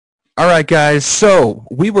All right, guys. So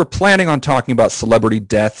we were planning on talking about celebrity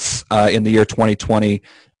deaths in the year 2020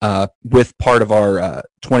 with part of our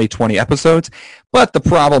 2020 episodes, but the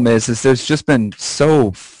problem is there's just been so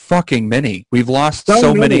fucking many. We've lost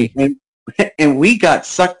so many. And we got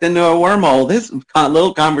sucked into a wormhole. This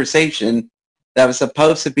little conversation that was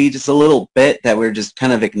supposed to be just a little bit that we are just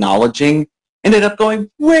kind of acknowledging ended up going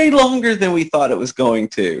way longer than we thought it was going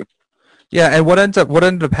to. Yeah, and what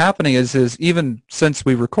ended up happening is even since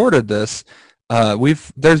we recorded this,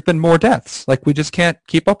 there's been more deaths. Like we just can't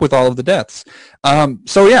keep up with all of the deathths.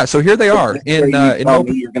 So here they are. You're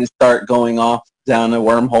going to start going off down a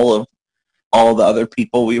wormhole of all the other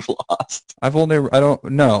people we've lost.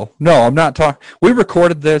 No, I'm not talking. We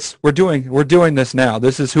recorded this. We're doing this now.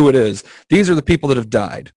 This is who it is. These are the people that have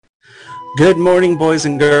died. Good morning, boys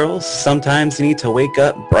and girls. Sometimes you need to wake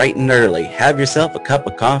up bright and early, have yourself a cup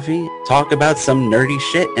of coffee, talk about some nerdy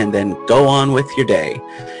shit, and then go on with your day.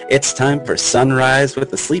 It's time for Sunrise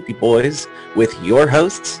with the Sleepy Boys with your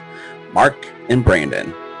hosts, Mark and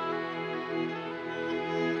Brandon.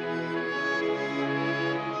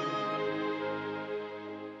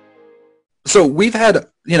 So we've had,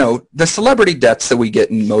 the celebrity deaths that we get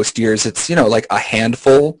in most years, it's, like a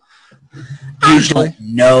handful. Usually.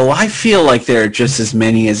 No, I feel like there are just as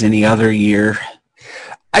many as any other year.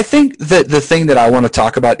 I think that the thing that I want to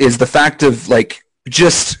talk about is the fact of,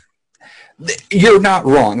 you're not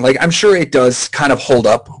wrong. Like, I'm sure it does kind of hold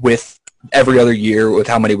up with every other year with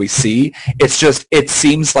how many we see. It's just, it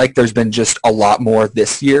seems like there's been just a lot more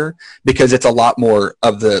this year because it's a lot more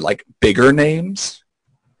of the, bigger names.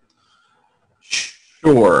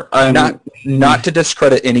 Sure. Not to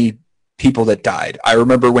discredit any people that died. I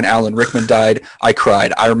remember when Alan Rickman died, I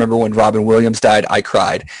cried. I remember when Robin Williams died, I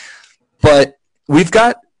cried. But we've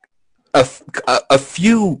got a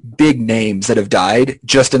few big names that have died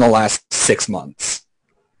just in the last 6 months.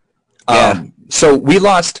 Yeah. So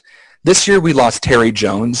this year we lost Terry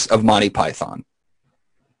Jones of Monty Python.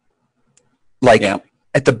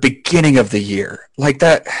 At the beginning of the year. Like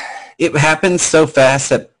that. It happened so fast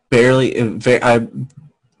that I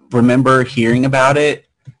remember hearing about it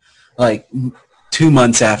 2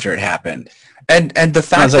 months after it happened. And the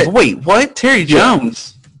fact I was like, wait, what? Terry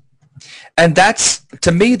Jones? And that's,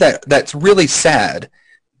 to me, that's really sad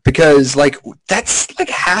because, that's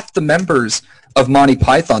half the members of Monty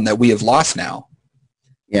Python that we have lost now.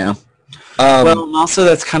 Yeah. Well, and also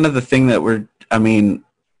that's kind of the thing that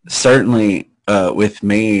certainly with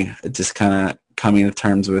me, just kind of coming to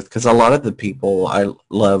terms with, because a lot of the people I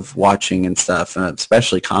love watching and stuff, and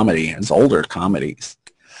especially comedy, it's older comedies.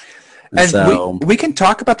 And so, we can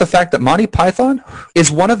talk about the fact that Monty Python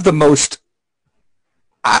is one of the most,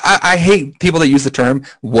 I hate people that use the term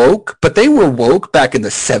woke, but they were woke back in the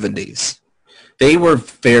 70s. They were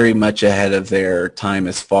very much ahead of their time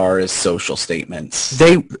as far as social statements.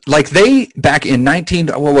 They back in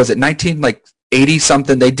 1980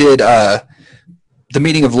 something, they did The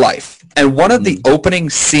Meaning of Life. And one of the opening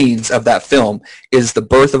scenes of that film is the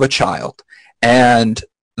birth of a child. And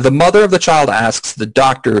the mother of the child asks the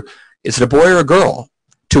doctor, is it a boy or a girl?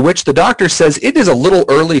 To which the doctor says, it is a little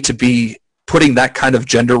early to be putting that kind of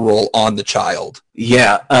gender role on the child.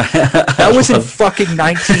 Yeah. That was in fucking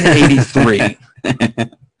 1983.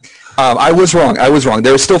 I was wrong.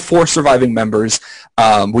 There are still 4 surviving members.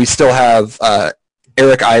 We still have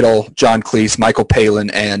Eric Idle, John Cleese, Michael Palin,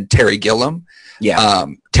 and Terry Gilliam. Yeah.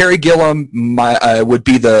 Terry Gilliam would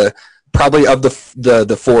be probably of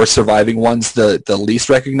the 4 surviving ones, the least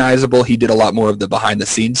recognizable. He did a lot more of the behind the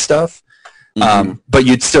scenes stuff. Mm-hmm. But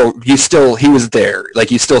he was there.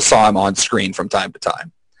 You still saw him on screen from time to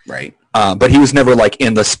time. Right. But he was never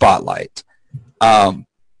in the spotlight.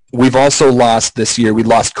 We've also lost this year. We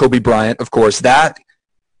lost Kobe Bryant, of course. That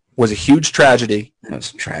was a huge tragedy. That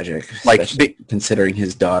was tragic, especially considering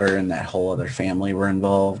his daughter and that whole other family were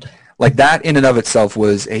involved. That in and of itself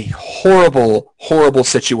was a horrible, horrible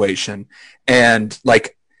situation. And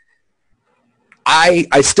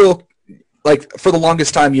I still, for the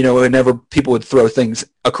longest time, whenever people would throw things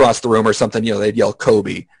across the room or something, they'd yell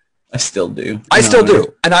Kobe. I still do. I still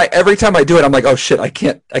do. And every time I do it, I'm like, oh shit, I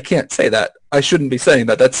can't say that. I shouldn't be saying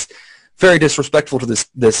that. That's very disrespectful to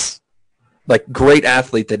this great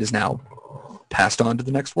athlete that is now passed on to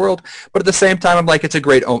the next world. But at the same time, I'm like, it's a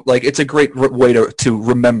great way to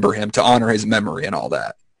remember him, to honor his memory and all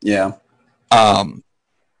that. Yeah.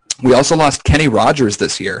 We also lost Kenny Rogers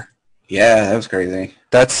this year. Yeah, that was crazy.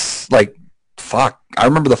 That's fuck. I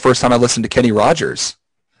remember the first time I listened to Kenny Rogers.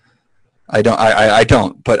 I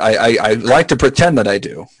don't, but I like to pretend that I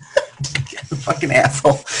do. Fucking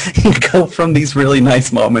asshole. You go from these really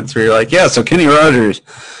nice moments where you're like, yeah, so Kenny Rogers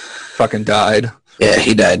fucking died. Yeah,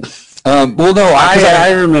 he died. Well, no,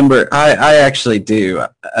 I remember. I actually do.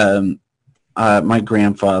 My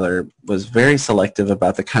grandfather was very selective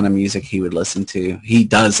about the kind of music he would listen to. He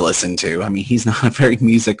does listen to. I mean, he's not a very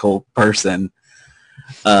musical person.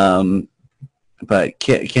 But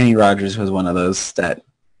Kenny Rogers was one of those that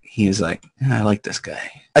he was like, I like this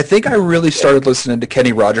guy. I think I really started listening to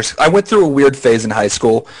Kenny Rogers. I went through a weird phase in high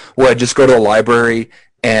school where I'd just go to a library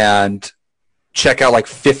and check out like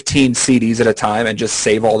 15 CDs at a time and just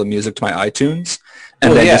save all the music to my iTunes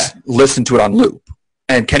and just listen to it on loop.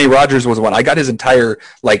 And Kenny Rogers was one. I got his entire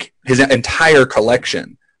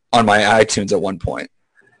collection on my iTunes at one point.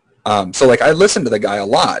 So like I listened to the guy a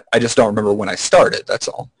lot. I just don't remember when I started. That's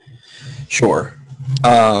all. Sure.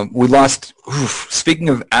 We lost. Speaking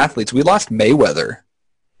of athletes, we lost Mayweather.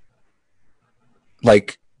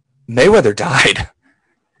 Like Mayweather died,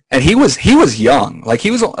 and he was young. Like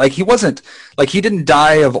he wasn't like he didn't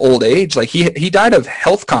die of old age. Like he died of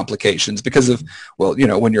health complications because of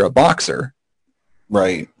when you're a boxer,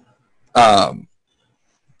 right?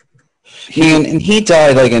 He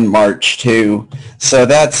died like in March too. So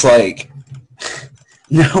that's like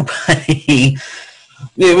nobody.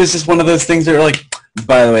 It was just one of those things that were like,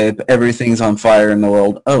 by the way, everything's on fire in the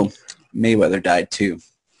world. Oh, Mayweather died too.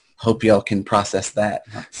 Hope y'all can process that.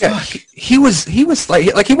 Yeah, he was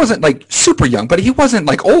like he wasn't like super young, but he wasn't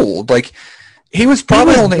like old. Like he was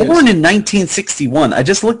probably born in 1961. I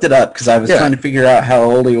just looked it up because I was trying to figure out how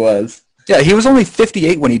old he was. Yeah, he was only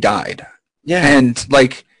 58 when he died. Yeah, and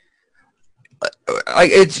like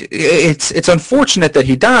it's unfortunate that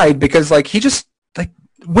he died because like he just like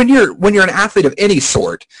when you're an athlete of any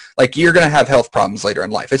sort, like you're going to have health problems later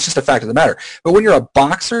in life. It's just a fact of the matter. But when you're a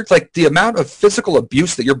boxer, it's like the amount of physical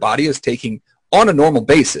abuse that your body is taking on a normal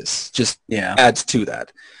basis just adds to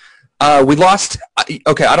that. We lost.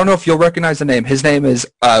 Okay, I don't know if you'll recognize the name. His name was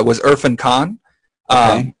Irfan Khan.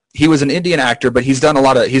 He was an Indian actor, but he's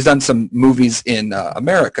done some movies in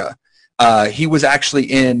America. He was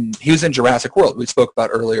in Jurassic World. We spoke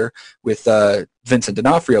about earlier with Vincent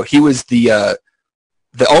D'Onofrio. He was the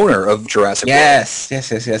owner of Jurassic World. Yes.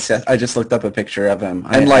 I just looked up a picture of him.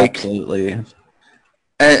 Absolutely.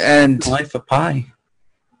 And Life of Pi.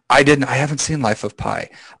 I haven't seen Life of Pi.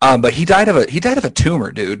 But he died of a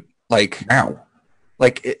tumor, dude. Like, wow.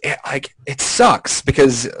 Like it sucks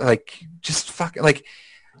because like just fucking like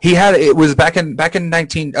it was back in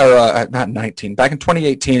 2018.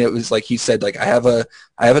 It was like he said like I have a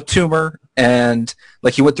tumor and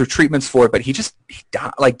like he went through treatments for it, but he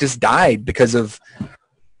died because of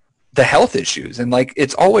the health issues. And like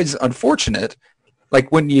it's always unfortunate like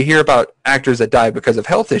when you hear about actors that die because of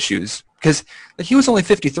health issues because like he was only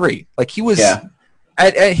 53. Like he was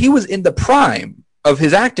he was in the prime of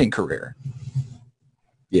his acting career.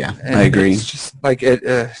 Yeah, and I agree. It's just like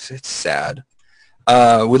it's sad.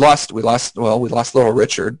 We lost little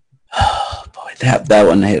Richard. Oh boy, that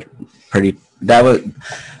one hit pretty. That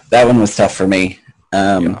one was tough for me.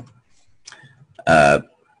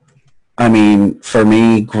 I mean, for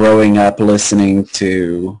me, growing up listening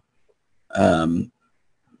to, I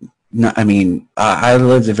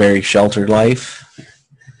lived a very sheltered life.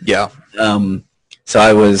 Yeah.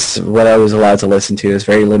 So what I was allowed to listen to is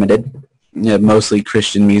very limited. Mostly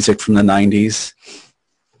Christian music from the 90s.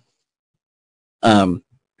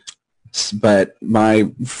 But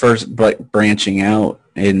my first branching out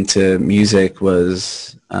into music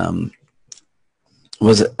was I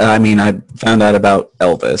found out about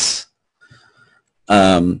Elvis.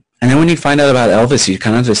 And then when you find out about Elvis, you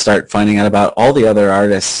kind of just start finding out about all the other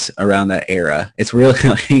artists around that era. It's really,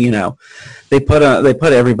 they put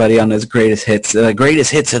everybody on his greatest hits of the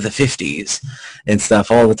 50s and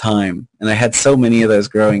stuff all the time. And I had so many of those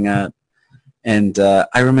growing up. And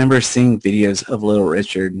I remember seeing videos of Little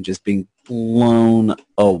Richard and just being blown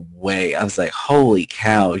away. I was like, holy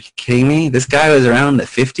cow, are you kidding me? This guy was around in the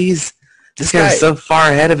 50s? This guy was so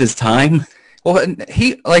far ahead of his time. Well, and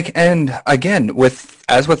again, with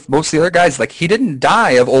most of the other guys, like he didn't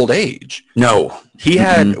die of old age. No. He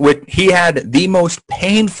had the most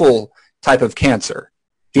painful type of cancer.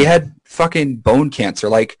 He had fucking bone cancer.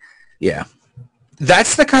 Like, yeah.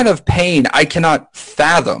 That's the kind of pain I cannot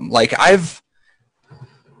fathom. Like I've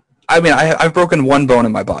broken one bone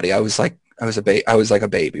in my body. I was like a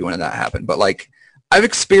baby when that happened. But like I've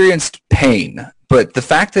experienced pain. But the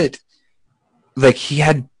fact that like he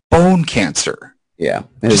had bone cancer. Yeah,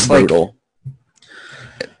 it was brutal.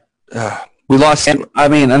 We lost. And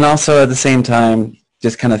also at the same time,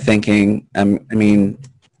 just kind of thinking.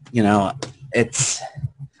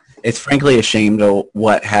 It's frankly a shame to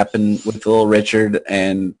what happened with Little Richard,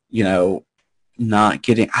 and not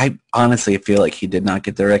getting. I honestly feel like he did not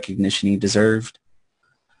get the recognition he deserved.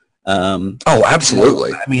 Oh,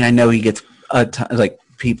 absolutely. I mean, I know he gets a ton, like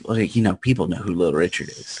people, like, you know, people know who Little Richard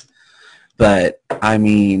is, but I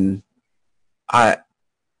mean,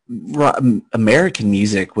 American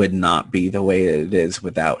music would not be the way it is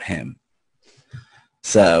without him.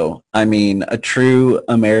 So, I mean, a true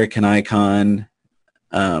American icon,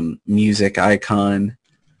 music icon.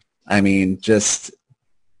 I mean, just,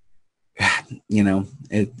 you know,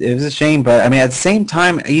 it was a shame, but I mean, at the same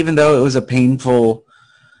time, even though it was a painful,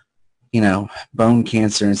 you know, bone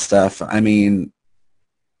cancer and stuff, I mean,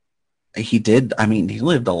 he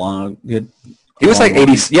lived a long, good. He was like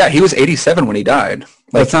 80. Yeah, he was 87 when he died.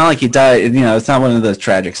 Like, it's not like he died. You know, it's not one of those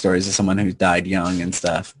tragic stories of someone who died young and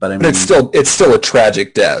stuff. But I mean, it's still a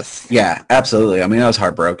tragic death. Yeah, absolutely. I mean, I was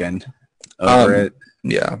heartbroken over it.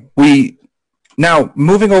 Yeah, now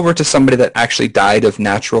moving over to somebody that actually died of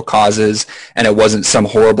natural causes, and it wasn't some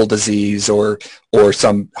horrible disease or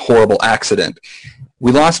some horrible accident.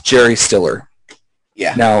 We lost Jerry Stiller.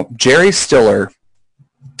 Yeah. Now Jerry Stiller.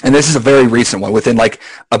 And this is a very recent one, within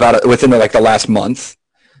the last month.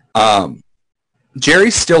 Jerry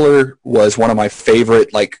Stiller was one of my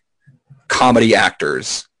favorite like comedy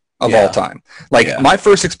actors of all time. Like my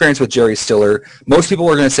first experience with Jerry Stiller, most people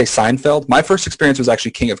were going to say Seinfeld. My first experience was actually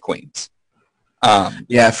King of Queens.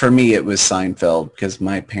 For me it was Seinfeld because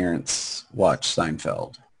my parents watched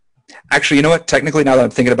Seinfeld. Actually, you know what? Technically, now that I'm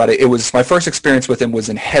thinking about it, it was my first experience with him was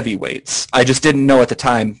in Heavyweights. I just didn't know at the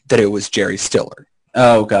time that it was Jerry Stiller.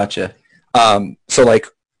 Oh, gotcha. But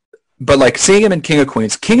seeing him in King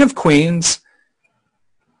of Queens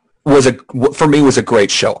was a great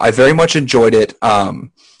show. I very much enjoyed it.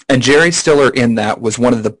 And Jerry Stiller in that was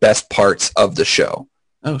one of the best parts of the show.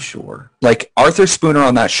 Oh, sure. Like Arthur Spooner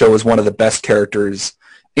on that show was one of the best characters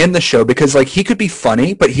in the show because he could be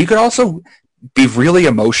funny, but he could also be really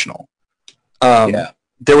emotional.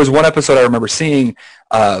 There was one episode I remember seeing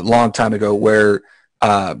a long time ago where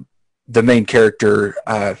the main character,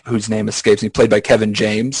 whose name escapes me, played by Kevin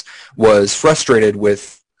James, was frustrated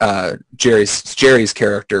with Jerry's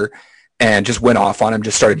character and just went off on him,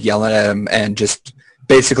 just started yelling at him and just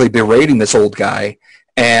basically berating this old guy.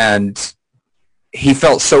 And he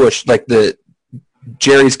felt so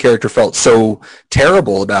Jerry's character felt so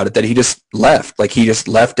terrible about it that he just left. He just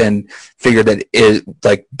left and figured that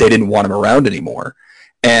they didn't want him around anymore.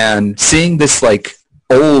 And seeing this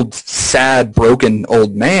old, sad, broken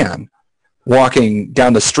old man walking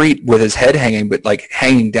down the street with his head hanging, but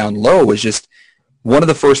hanging down low, was just one of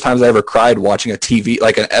the first times I ever cried watching a TV,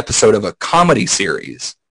 an episode of a comedy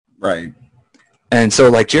series. Right. And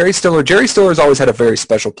so Jerry Stiller's always had a very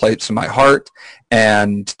special place in my heart.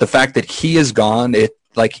 And the fact that he is gone,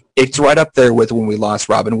 it's right up there with when we lost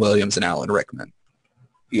Robin Williams and Alan Rickman.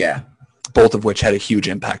 Yeah. Both of which had a huge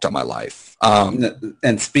impact on my life.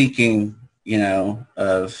 And speaking,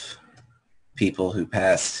 of people who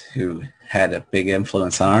passed who had a big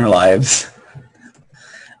influence on our lives,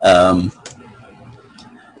 do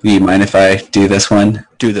you mind if I do this one?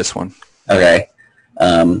 Do this one. Okay.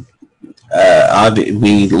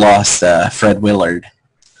 We lost Fred Willard,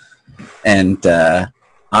 and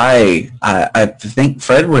I think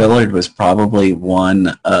Fred Willard was probably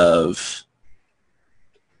one of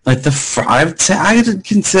I would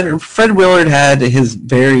consider Fred Willard had his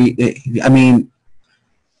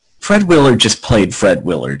Fred Willard just played Fred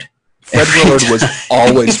Willard. Fred Willard was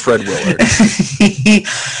always Fred Willard.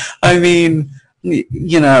 I mean,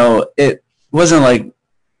 it wasn't like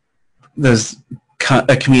those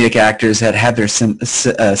comedic actors that have their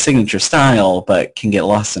signature style but can get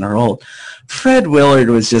lost in a role. Fred Willard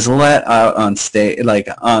was just let out on stage,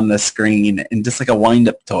 on the screen, and just like a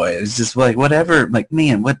wind-up toy. It was just whatever. I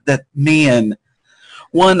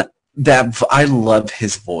love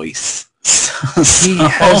his voice. He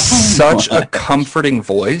has such a comforting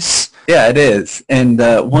voice. Yeah, it is. And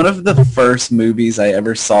one of the first movies I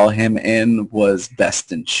ever saw him in was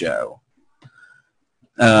Best in Show.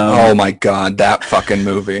 Oh my God, that fucking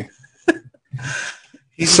movie!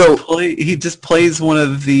 He just plays one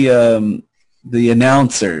of the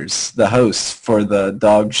announcers, the hosts for the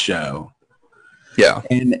dog show. Yeah,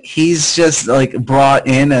 and he's just brought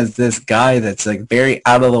in as this guy that's very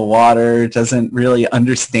out of the water, doesn't really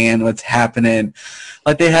understand what's happening.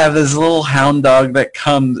 They have this little hound dog that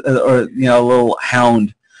comes, or a little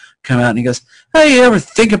hound come out, and he goes, "Hey, you ever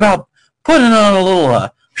think about putting on a little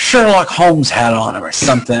Sherlock Holmes hat on him or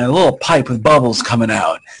something, a little pipe with bubbles coming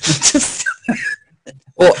out?" Just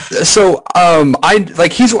well, so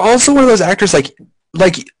he's also one of those actors who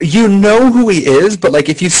he is, but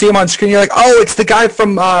if you see him on screen, you're oh, it's the guy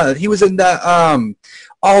from he was in that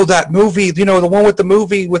that movie, the one with the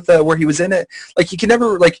movie with where he was in it. You can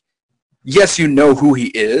never yes, you know who he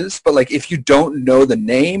is, but like if you don't know the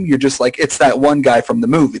name, you're just like, it's that one guy from the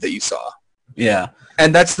movie that you saw. Yeah.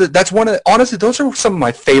 And that's one of the, honestly, those are some of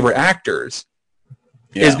my favorite actors.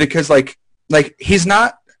 Yeah. Is because like he's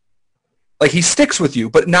not like he sticks with you,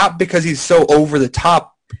 but not because he's so over the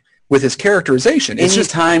top with his characterization. It's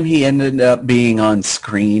just time he ended up being on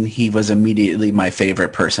screen, he was immediately my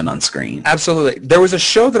favorite person on screen. Absolutely. There was a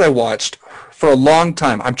show that I watched for a long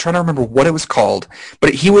time. I'm trying to remember what it was called,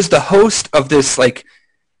 but he was the host of this, like,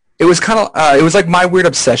 it was kind of, it was like My Weird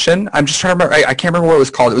Obsession. I'm just trying to remember, I can't remember what it was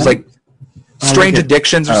called. It was like Strange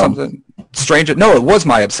Addictions or something. No, it was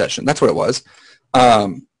My Obsession. That's what it was.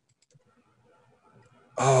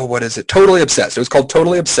 What is it? Totally Obsessed. It was called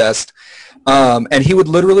Totally Obsessed. And he would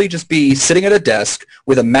literally just be sitting at a desk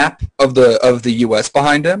with a map of the U.S.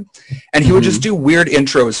 behind him, and he would just do weird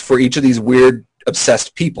intros for each of these weird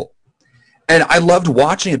obsessed people. And I loved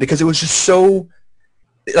watching it because it was just so,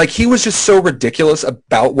 like, he was just so ridiculous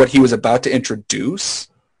about what he was about to introduce.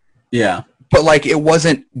 Yeah. But, like,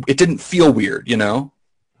 it didn't feel weird, you know?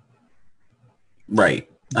 Right.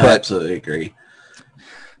 I absolutely agree.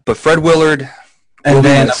 But Fred Willard. And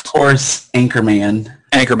then, of course, Anchorman,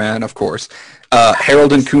 of course.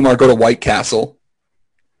 Harold and Kumar Go to White Castle.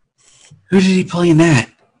 Who did he play in that?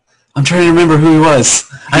 I'm trying to remember who he was.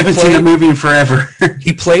 I haven't seen the movie in forever.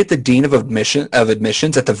 He played the dean of admissions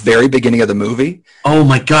at the very beginning of the movie. Oh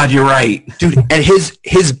my God, you're right, dude! And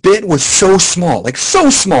his bit was so small, like so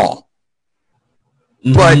small.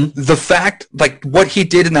 Mm-hmm. But the fact, like what he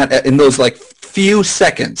did in those like few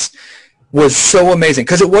seconds, was so amazing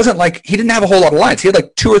because it wasn't like he didn't have a whole lot of lines. He had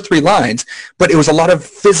like 2 or 3 lines, but it was a lot of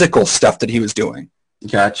physical stuff that he was doing.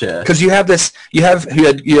 Gotcha. Because you had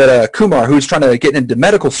Kumar who's trying to get into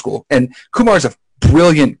medical school, and Kumar's a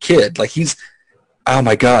brilliant kid. Like oh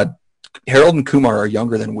my God, Harold and Kumar are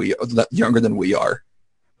younger than we are.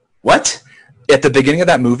 What? At the beginning of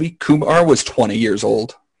that movie, Kumar was 20 years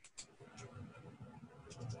old.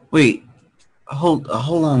 Wait, hold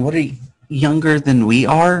on. What are you? Younger than we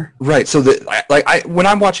are? Right. So when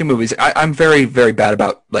I'm watching movies, I'm very, very bad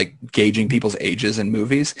about like gauging people's ages in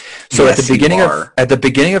movies. So yes, at the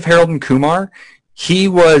beginning of Harold and Kumar, he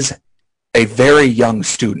was a very young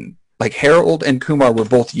student. Like Harold and Kumar were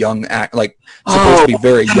both young, supposed to be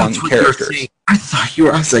very young characters. I thought you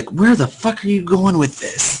were. I was like, where the fuck are you going with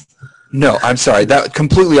this? No, I'm sorry. That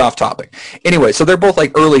completely off topic. Anyway, so they're both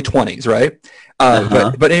like early 20s, right?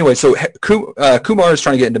 But anyway, so Kumar is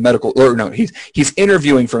trying to get into medical, or no, he's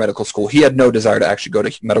interviewing for medical school. He had no desire to actually go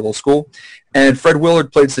to medical school, and Fred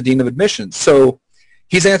Willard plays the dean of admissions. So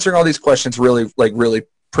he's answering all these questions really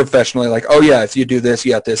professionally, like, oh yeah, if you do this,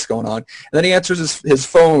 you got this going on. And then he answers his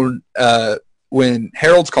phone when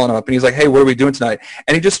Harold's calling him up, and he's like, hey, what are we doing tonight?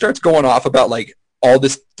 And he just starts going off about like all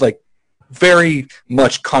this like very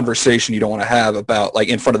much conversation you don't want to have about like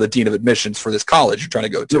in front of the dean of admissions for this college you're trying to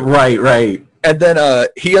go to. Right. And then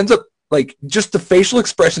he ends up like just the facial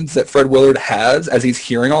expressions that Fred Willard has as he's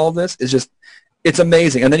hearing all of this is just, it's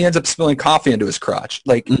amazing. And then he ends up spilling coffee into his crotch,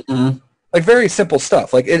 like very simple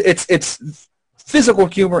stuff. Like it's physical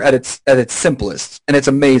humor at its simplest, and it's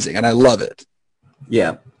amazing, and I love it.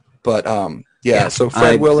 Yeah. But so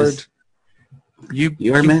Fred Willard.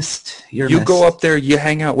 You're missed. You go up there, you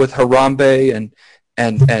hang out with Harambe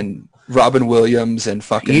and Robin Williams and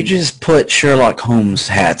fucking... You just put Sherlock Holmes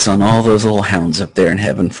hats on all those little hounds up there in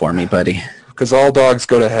heaven for me, buddy. Because all dogs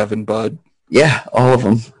go to heaven, bud. Yeah, all of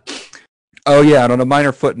them. Oh, yeah, and on a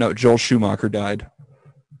minor footnote, Joel Schumacher died.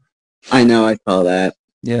 I know, I saw that.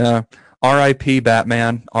 Yeah. R.I.P.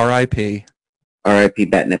 Batman. R.I.P. R.I.P.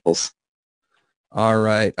 Bat Nipples. All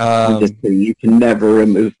right. You can never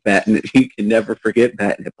remove you can never forget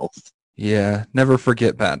Bat Nipples. Yeah, never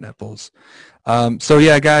forget Bat Nipples. So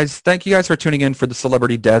yeah, guys, thank you guys for tuning in for the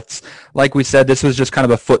celebrity deaths. Like we said, this was just kind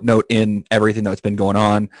of a footnote in everything that's been going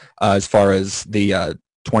on as far as the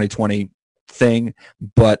 2020 thing.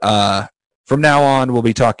 But from now on, we'll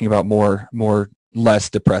be talking about more less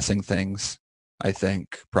depressing things. I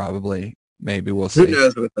think probably, maybe we'll see. Who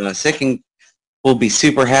knows with us? We'll be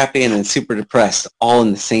super happy and then super depressed, all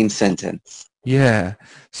in the same sentence. Yeah.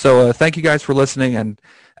 So thank you guys for listening. And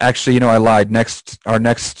actually, I lied. Our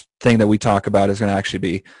next thing that we talk about is going to actually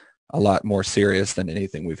be a lot more serious than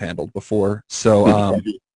anything we've handled before. So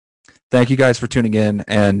thank you guys for tuning in,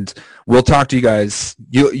 and we'll talk to you guys.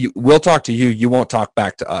 We'll talk to you. You won't talk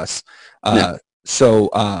back to us. No. So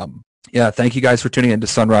thank you guys for tuning in to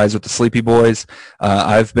Sunrise with the Sleepy Boys.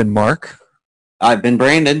 I've been Mark. I've been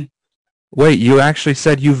Brandon. Wait, you actually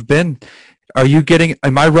said you've been.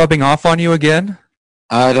 Am I rubbing off on you again?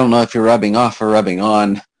 I don't know if you're rubbing off or rubbing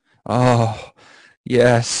on. Oh,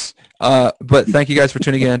 yes. But thank you guys for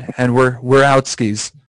tuning in, and we're out skis.